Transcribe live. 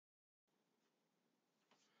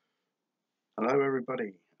Hello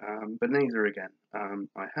everybody, Beneza again.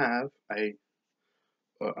 I have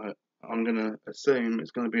I'm going to assume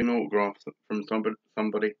it's going to be an autograph from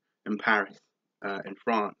somebody in Paris, in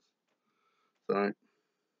France. So, let's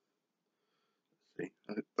see.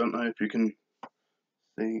 I don't know if you can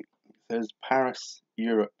see, it says Paris,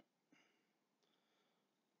 Europe,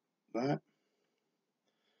 that,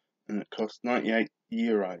 and it costs €98.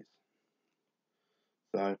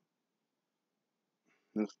 So,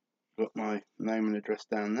 it's got my name and address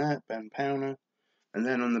down there, Ben Powner, and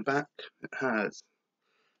then on the back it has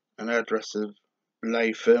an address of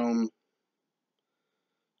Les Film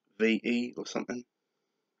VE or something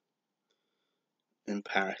in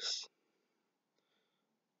Paris.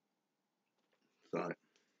 So,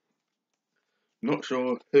 not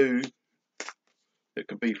sure who it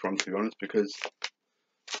could be from, to be honest, because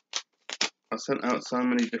I sent out so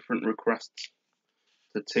many different requests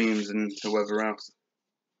to teams and whoever else.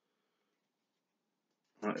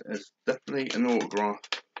 It's definitely an autograph,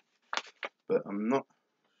 but I'm not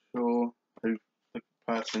sure who the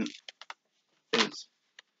person is.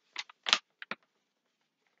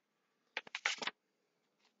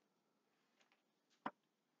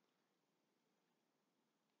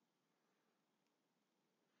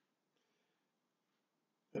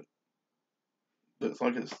 It looks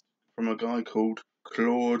like it's from a guy called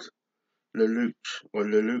Claude Lelouche or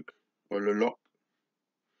Lelouch.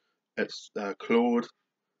 It's Claude, Claude,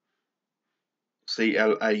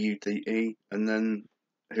 and then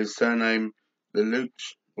his surname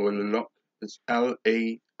Lelouch or Lelouch is Lelouch.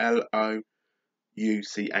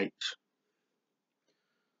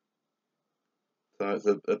 So it's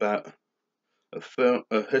about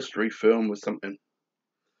a history film or something.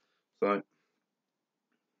 So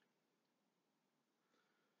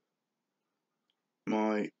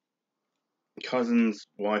my cousin's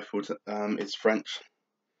wife is French.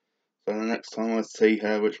 So the next time I see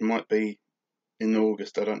her, which might be in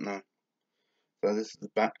August, I don't know. So this is the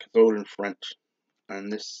back, it's all in French,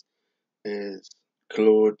 and this is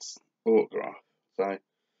Claude's autograph. So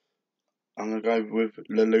I'm gonna go with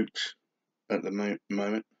Lelouch at the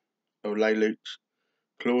moment, or Lelouch,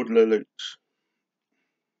 Claude Lelouch.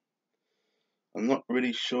 I'm not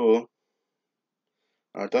really sure.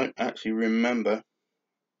 I don't actually remember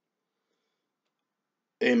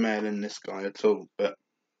emailing this guy at all, but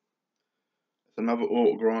it's another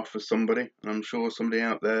autograph for somebody, and I'm sure somebody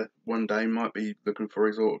out there one day might be looking for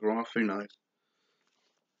his autograph, who knows.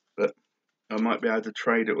 But I might be able to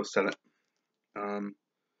trade it or sell it. It'd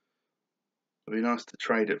be nice to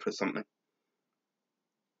trade it for something.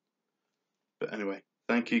 But anyway,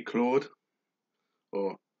 thank you, Claude,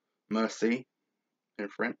 or merci in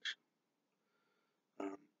French.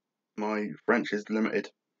 My French is limited.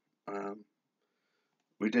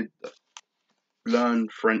 We did learn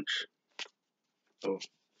French, or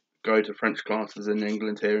go to French classes in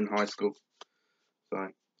England here in high school. So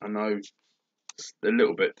I know a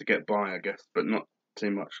little bit to get by, I guess, but not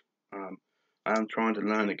too much. I am trying to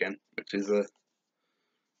learn again, which is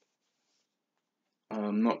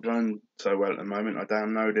not going so well at the moment. I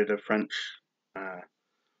downloaded a French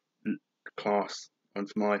class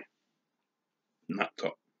onto my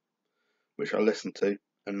laptop, which I listened to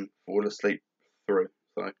and fall asleep through.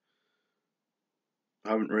 So I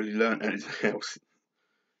haven't really learned anything else.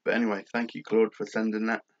 But anyway, thank you, Claude, for sending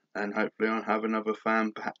that, and hopefully I'll have another fan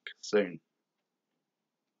back soon.